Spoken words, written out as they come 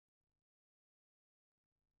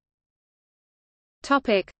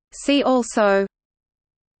See also: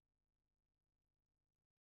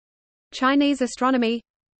 Chinese astronomy,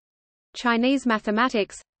 Chinese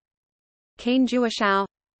mathematics, Qin Jueshao,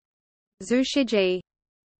 Zhu Shiji.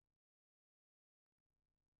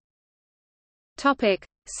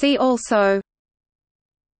 See also: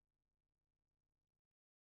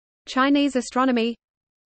 Chinese astronomy,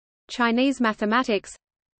 Chinese mathematics,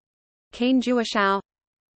 Qin Jueshao,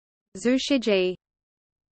 Zhu Shiji.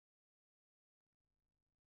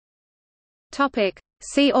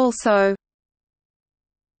 See also: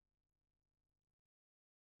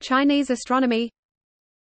 Chinese astronomy,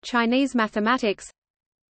 Chinese mathematics,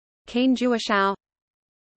 Qin Jueshao,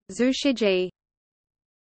 Zhu Shiji.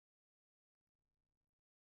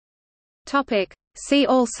 See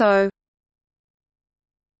also: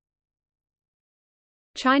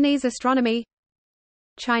 Chinese astronomy,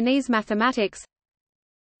 Chinese mathematics,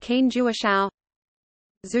 Qin Jueshao,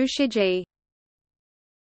 Zhu Shiji.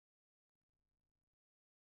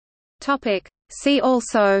 See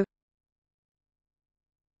also: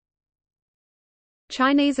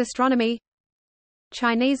 Chinese astronomy,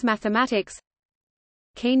 Chinese mathematics,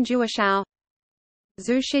 Qin Jueshao,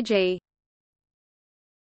 Zhu Shiji.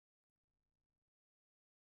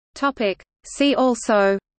 See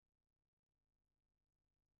also: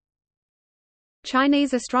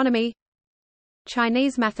 Chinese astronomy,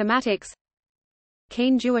 Chinese mathematics,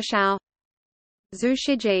 Qin Jueshao, Zhu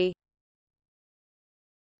Shiji.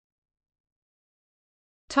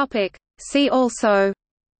 See also: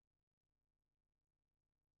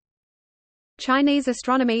 Chinese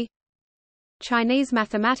astronomy, Chinese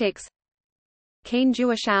mathematics, Qin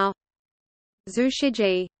Jueshao, Zhu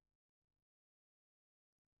Shiji.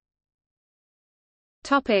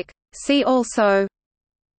 See also: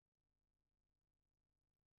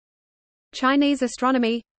 Chinese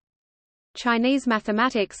astronomy, Chinese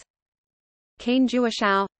mathematics, Qin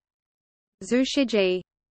Jueshao, Zhu Shiji.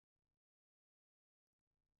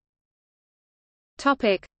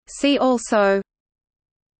 See also: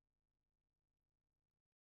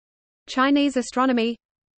 Chinese astronomy,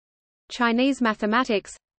 Chinese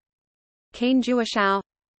mathematics, Qin Jueshao,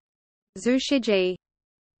 Zhu Shiji.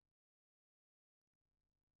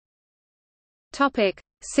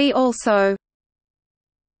 See also: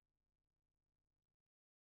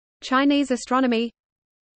 Chinese astronomy,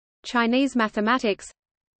 Chinese mathematics,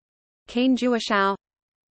 Qin Jueshao,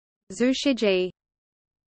 Zhu Shiji.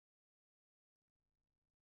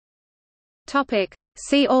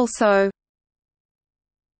 See also: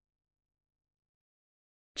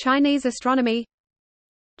 Chinese astronomy,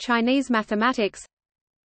 Chinese mathematics,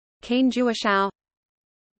 Qin Jueshao,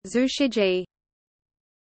 Zhu Shiji.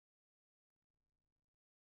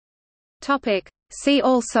 See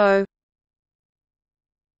also: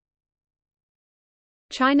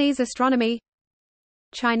 Chinese astronomy,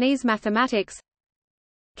 Chinese mathematics,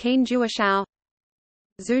 Qin Jueshao,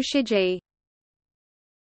 Zhu Shiji.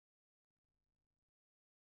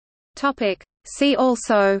 See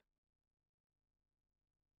also: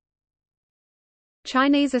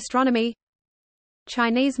 Chinese astronomy,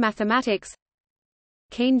 Chinese mathematics,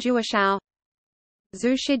 Qin Jueshao,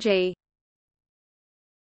 Zhu Shiji.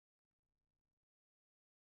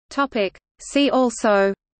 See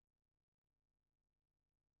also: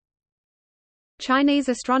 Chinese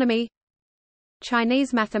astronomy,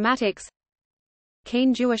 Chinese mathematics,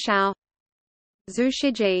 Qin Jueshao, Zhu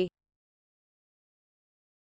Shiji.